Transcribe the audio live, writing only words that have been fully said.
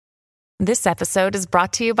This episode is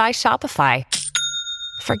brought to you by Shopify.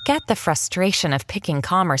 Forget the frustration of picking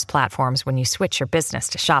commerce platforms when you switch your business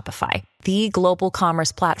to Shopify, the global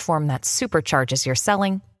commerce platform that supercharges your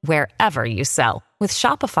selling wherever you sell. With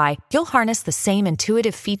Shopify, you'll harness the same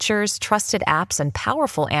intuitive features, trusted apps, and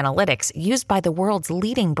powerful analytics used by the world's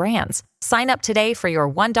leading brands. Sign up today for your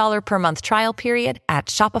 $1 per month trial period at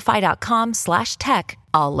shopify.com/tech,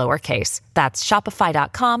 all lowercase. That's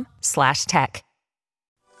shopify.com/tech.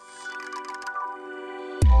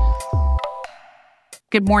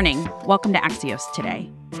 Good morning. Welcome to Axios Today.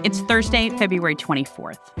 It's Thursday, February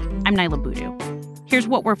 24th. I'm Nyla Boodoo. Here's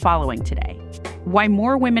what we're following today. Why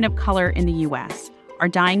more women of color in the U.S. are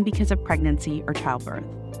dying because of pregnancy or childbirth.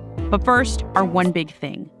 But first, our one big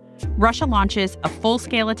thing. Russia launches a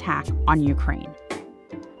full-scale attack on Ukraine.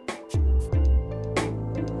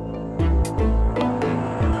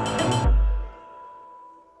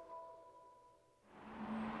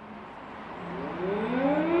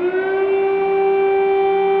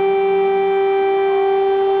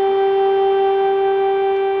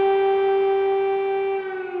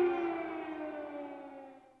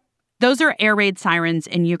 Those are air raid sirens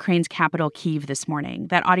in Ukraine's capital, Kyiv, this morning.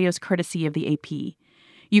 That audio is courtesy of the AP.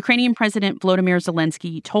 Ukrainian President Volodymyr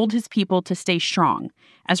Zelensky told his people to stay strong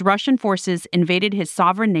as Russian forces invaded his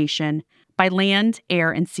sovereign nation by land,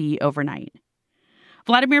 air, and sea overnight.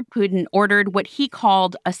 Vladimir Putin ordered what he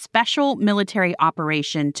called a special military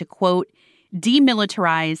operation to, quote,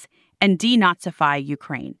 demilitarize and denazify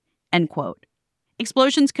Ukraine, end quote.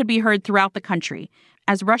 Explosions could be heard throughout the country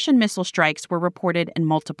as Russian missile strikes were reported in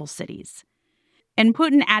multiple cities. And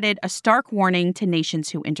Putin added a stark warning to nations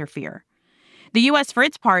who interfere. The U.S., for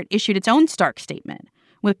its part, issued its own stark statement,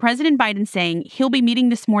 with President Biden saying he'll be meeting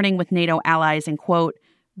this morning with NATO allies and, quote,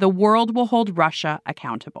 the world will hold Russia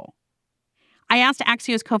accountable. I asked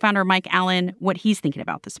Axios co-founder Mike Allen what he's thinking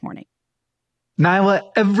about this morning. Nyla,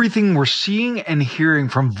 everything we're seeing and hearing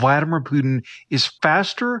from Vladimir Putin is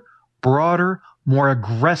faster, broader, more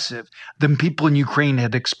aggressive than people in Ukraine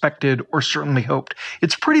had expected or certainly hoped.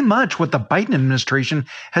 It's pretty much what the Biden administration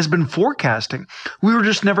has been forecasting. We were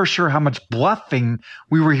just never sure how much bluffing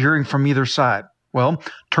we were hearing from either side. Well,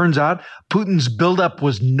 turns out Putin's buildup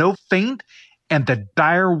was no feint, and the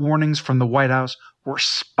dire warnings from the White House were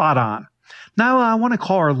spot on. Now, I want to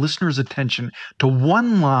call our listeners' attention to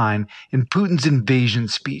one line in Putin's invasion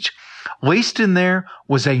speech. Laced in there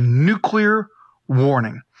was a nuclear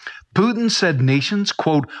warning. Putin said nations,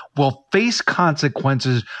 quote, will face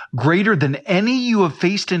consequences greater than any you have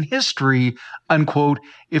faced in history, unquote,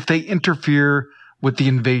 if they interfere with the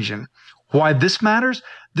invasion. Why this matters?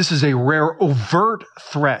 This is a rare overt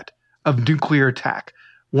threat of nuclear attack,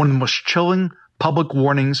 one of the most chilling public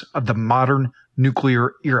warnings of the modern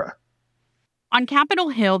nuclear era. On Capitol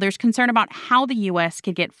Hill, there's concern about how the U.S.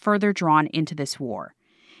 could get further drawn into this war.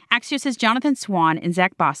 Axios' Jonathan Swan and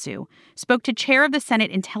Zach Basu spoke to Chair of the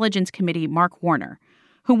Senate Intelligence Committee, Mark Warner,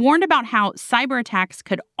 who warned about how cyber attacks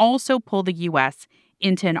could also pull the U.S.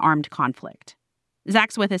 into an armed conflict.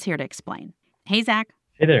 Zach's with us here to explain. Hey, Zach.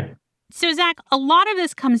 Hey there. So, Zach, a lot of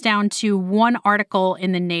this comes down to one article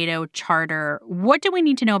in the NATO Charter. What do we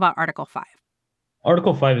need to know about Article 5?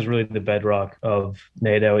 Article 5 is really the bedrock of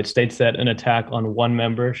NATO. It states that an attack on one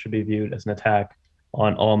member should be viewed as an attack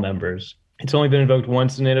on all members. It's only been invoked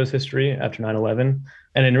once in NATO's history after 9/11.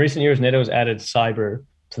 And in recent years, NATO has added cyber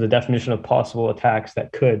to the definition of possible attacks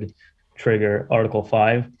that could trigger Article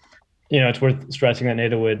 5. It's worth stressing that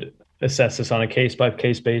NATO would assess this on a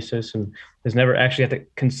case-by-case basis and has never actually had to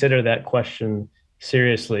consider that question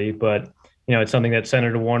seriously. But, it's something that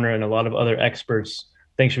Senator Warner and a lot of other experts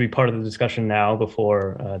think should be part of the discussion now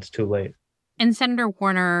before it's too late. And Senator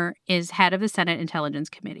Warner is head of the Senate Intelligence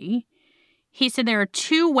Committee. He said there are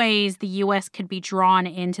two ways the U.S. could be drawn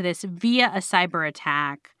into this via a cyber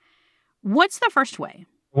attack. What's the first way?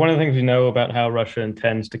 One of the things we know about how Russia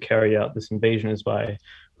intends to carry out this invasion is by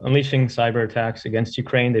unleashing cyber attacks against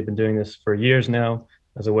Ukraine. They've been doing this for years now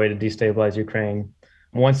as a way to destabilize Ukraine.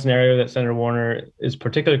 One scenario that Senator Warner is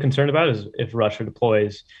particularly concerned about is if Russia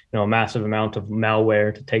deploys, a massive amount of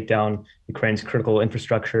malware to take down Ukraine's critical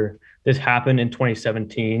infrastructure. This happened in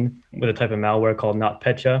 2017 with a type of malware called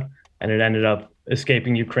NotPetya, and it ended up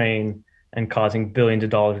escaping Ukraine and causing billions of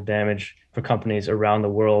dollars of damage for companies around the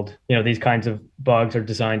world. These kinds of bugs are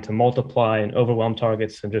designed to multiply and overwhelm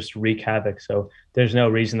targets and just wreak havoc. So there's no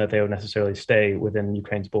reason that they would necessarily stay within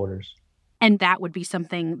Ukraine's borders. And that would be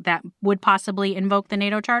something that would possibly invoke the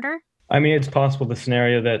NATO Charter? I mean, it's possible the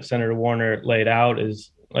scenario that Senator Warner laid out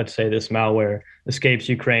is, let's say this malware escapes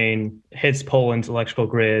Ukraine, hits Poland's electrical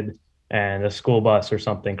grid, and a school bus or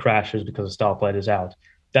something crashes because a stoplight is out.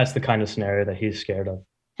 That's the kind of scenario that he's scared of.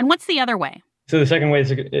 And what's the other way? So the second way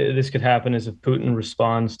this could happen is if Putin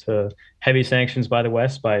responds to heavy sanctions by the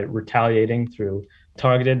West by retaliating through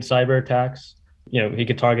targeted cyber attacks. He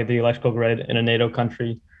could target the electrical grid in a NATO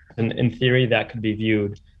country. And in theory, that could be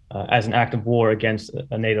viewed as an act of war against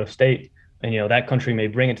a NATO state. And, that country may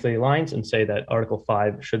bring it to the alliance and say that Article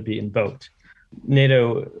 5 should be invoked.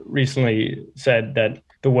 NATO recently said that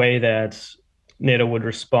the way that NATO would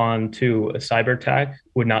respond to a cyber attack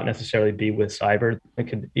would not necessarily be with cyber. It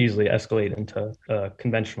could easily escalate into a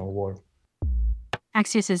conventional war.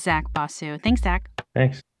 Axios' Zach Basu. Thanks, Zach.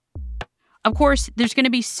 Thanks. Of course, there's going to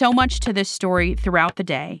be so much to this story throughout the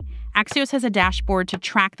day. Axios has a dashboard to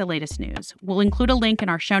track the latest news. We'll include a link in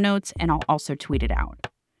our show notes, and I'll also tweet it out.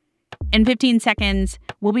 In 15 seconds,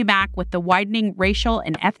 we'll be back with the widening racial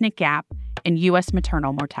and ethnic gap in U.S.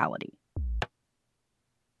 maternal mortality.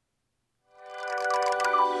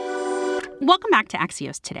 Welcome back to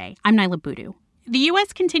Axios Today. I'm Naila Boodoo. The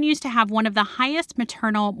U.S. continues to have one of the highest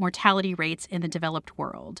maternal mortality rates in the developed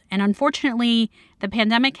world, and unfortunately, the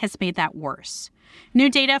pandemic has made that worse. New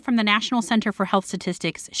data from the National Center for Health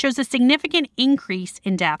Statistics shows a significant increase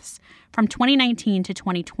in deaths from 2019 to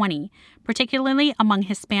 2020, particularly among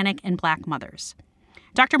Hispanic and Black mothers.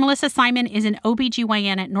 Dr. Melissa Simon is an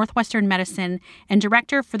OBGYN at Northwestern Medicine and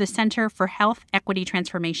director for the Center for Health Equity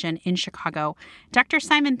Transformation in Chicago. Dr.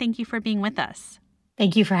 Simon, thank you for being with us.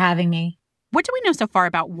 Thank you for having me. What do we know so far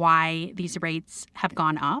about why these rates have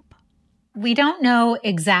gone up? We don't know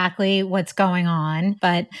exactly what's going on,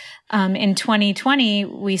 but in 2020,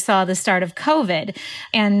 we saw the start of COVID,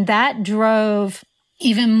 and that drove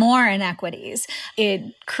even more inequities. It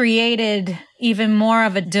created even more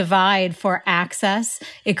of a divide for access.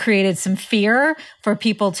 It created some fear for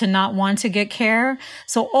people to not want to get care.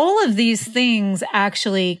 So all of these things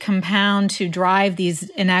actually compound to drive these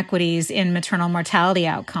inequities in maternal mortality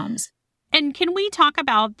outcomes. And can we talk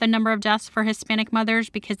about the number of deaths for Hispanic mothers,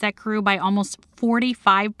 because that grew by almost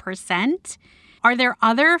 45%? Are there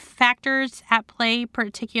other factors at play,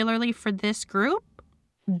 particularly for this group?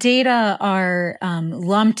 Data are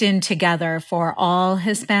lumped in together for all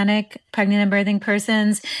Hispanic pregnant and birthing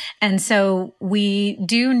persons. And so we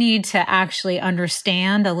do need to actually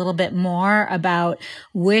understand a little bit more about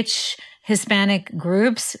which Hispanic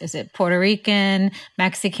groups, is it Puerto Rican,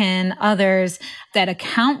 Mexican, others, that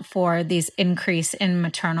account for these increase in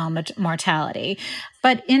maternal mortality.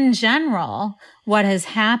 But in general, what has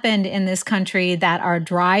happened in this country that are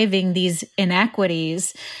driving these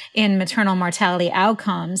inequities in maternal mortality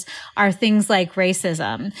outcomes are things like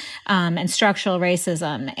racism and structural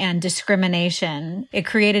racism and discrimination. It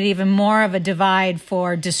created even more of a divide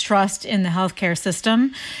for distrust in the healthcare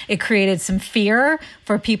system. It created some fear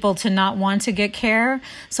for people to not want to get care.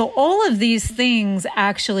 So all of these things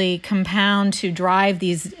actually compound to drive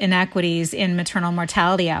these inequities in maternal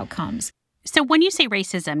mortality outcomes. So when you say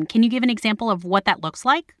racism, can you give an example of what that looks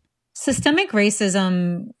like? Systemic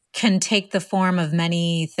racism can take the form of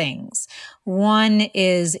many things. One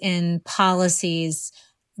is in policies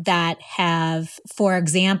that have, for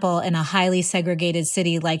example, in a highly segregated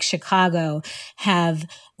city like Chicago, have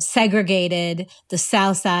segregated the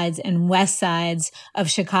south sides and west sides of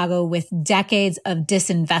Chicago with decades of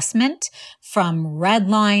disinvestment from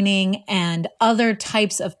redlining and other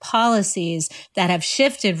types of policies that have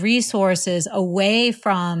shifted resources away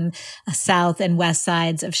from south and west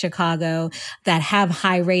sides of Chicago that have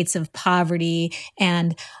high rates of poverty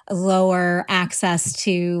and lower access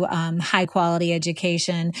to high quality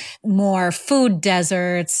education, more food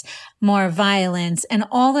deserts, more violence, and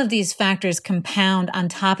all of these factors compound on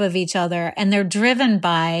top of each other, and they're driven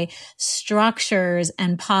by structures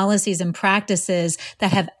and policies and practices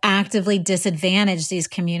that have actively disadvantaged these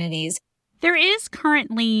communities. There is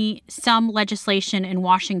currently some legislation in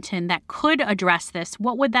Washington that could address this.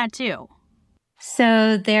 What would that do?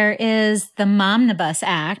 So there is the Momnibus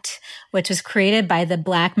Act, which was created by the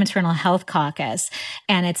Black Maternal Health Caucus.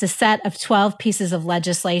 And it's a set of 12 pieces of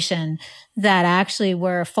legislation that actually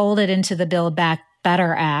were folded into the Build Back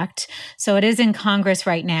Better Act. So it is in Congress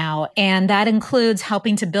right now. And that includes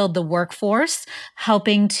helping to build the workforce,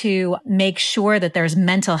 helping to make sure that there's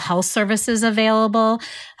mental health services available,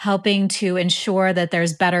 helping to ensure that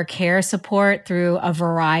there's better care support through a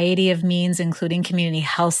variety of means, including community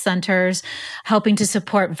health centers, helping to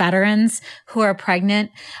support veterans who are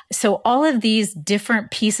pregnant. So all of these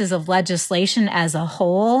different pieces of legislation as a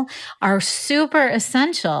whole are super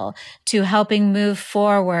essential to helping move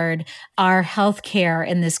forward our health care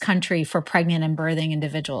in this country for pregnant and birthing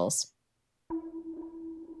individuals.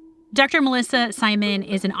 Dr. Melissa Simon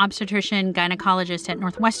is an obstetrician gynecologist at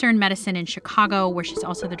Northwestern Medicine in Chicago, where she's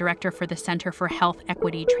also the director for the Center for Health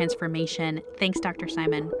Equity Transformation. Thanks, Dr.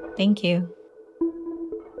 Simon. Thank you.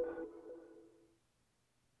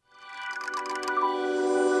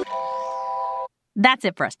 That's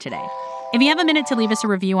it for us today. If you have a minute to leave us a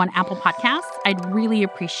review on Apple Podcasts, I'd really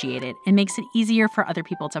appreciate it. It makes it easier for other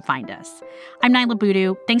people to find us. I'm Nyla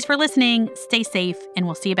Boodoo. Thanks for listening. Stay safe, and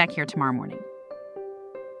we'll see you back here tomorrow morning.